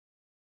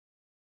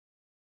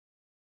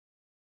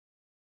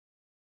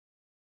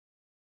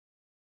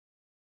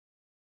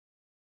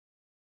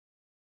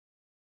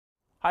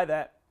Hi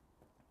there,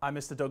 I'm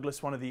Mr.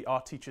 Douglas, one of the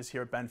art teachers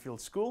here at Benfield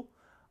School.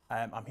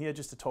 I'm here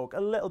just to talk a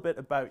little bit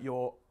about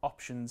your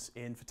options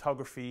in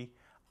photography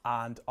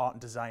and art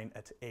and design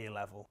at A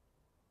level.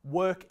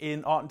 Work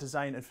in art and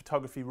design and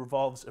photography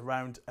revolves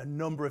around a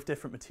number of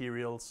different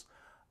materials.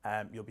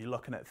 You'll be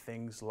looking at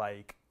things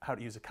like how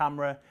to use a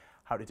camera,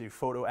 how to do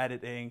photo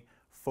editing,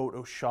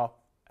 Photoshop,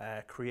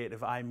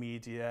 creative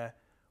iMedia,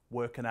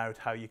 working out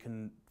how you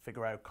can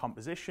figure out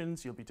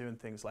compositions. You'll be doing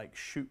things like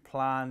shoot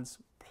plans,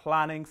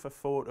 planning for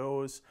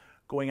photos,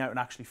 going out and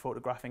actually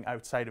photographing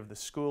outside of the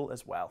school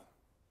as well.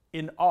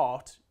 In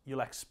art,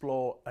 you'll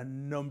explore a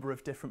number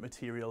of different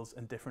materials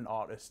and different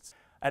artists.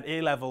 At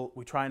A level,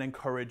 we try and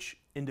encourage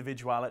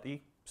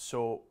individuality.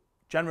 So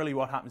generally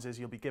what happens is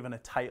you'll be given a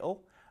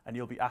title and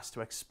you'll be asked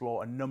to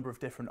explore a number of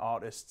different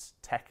artists,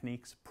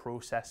 techniques,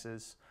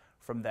 processes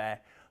from there.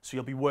 So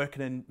you'll be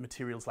working in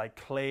materials like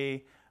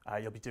clay,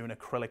 you'll be doing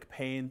acrylic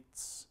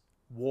paints,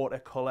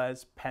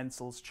 watercolors,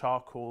 pencils,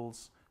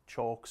 charcoals,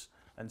 chalks,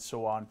 and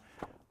so on.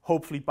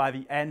 Hopefully by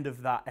the end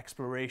of that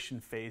exploration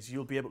phase,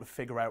 you'll be able to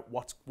figure out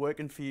what's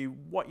working for you,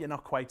 what you're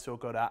not quite so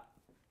good at.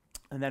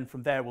 And then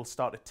from there, we'll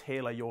start to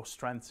tailor your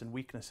strengths and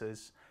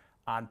weaknesses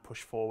and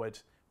push forward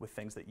with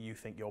things that you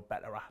think you're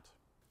better at.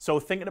 So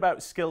thinking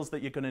about skills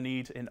that you're going to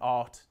need in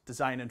art,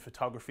 design, and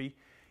photography,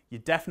 you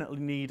definitely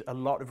need a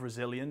lot of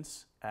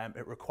resilience.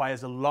 It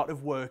requires a lot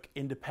of work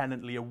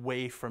independently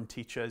away from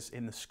teachers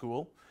in the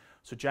school.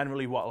 So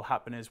generally what will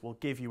happen is we'll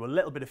give you a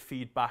little bit of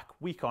feedback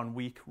week on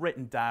week,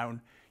 written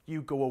down.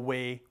 You go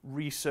away,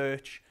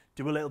 research,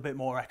 do a little bit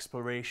more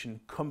exploration,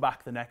 come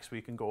back the next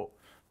week and go,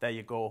 there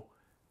you go,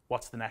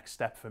 what's the next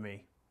step for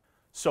me?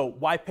 So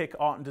why pick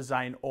art and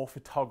design or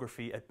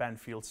photography at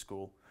Benfield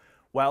School?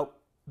 Well,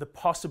 the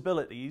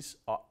possibilities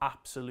are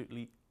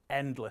absolutely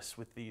endless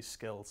with these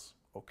skills,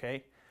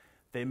 okay?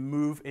 They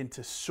move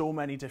into so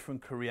many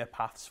different career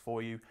paths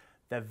for you.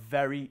 They're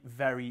very,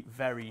 very,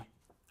 very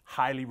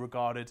highly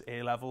regarded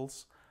A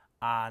levels,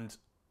 and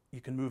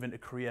you can move into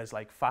careers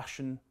like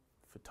fashion,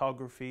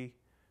 photography,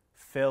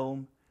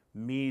 film,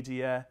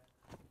 media,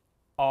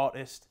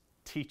 artist,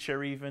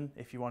 teacher even,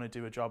 if you want to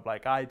do a job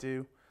like I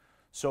do.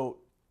 So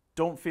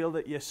don't feel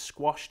that you're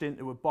squashed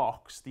into a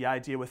box. The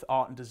idea with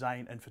art and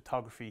design and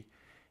photography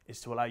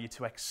is to allow you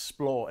to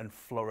explore and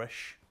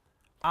flourish,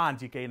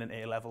 and you gain an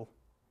A level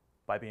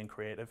by being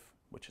creative,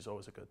 which is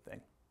always a good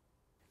thing.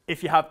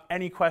 If you have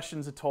any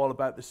questions at all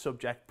about the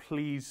subject,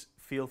 please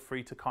feel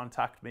free to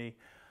contact me.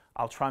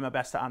 I'll try my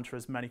best to answer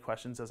as many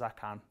questions as I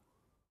can.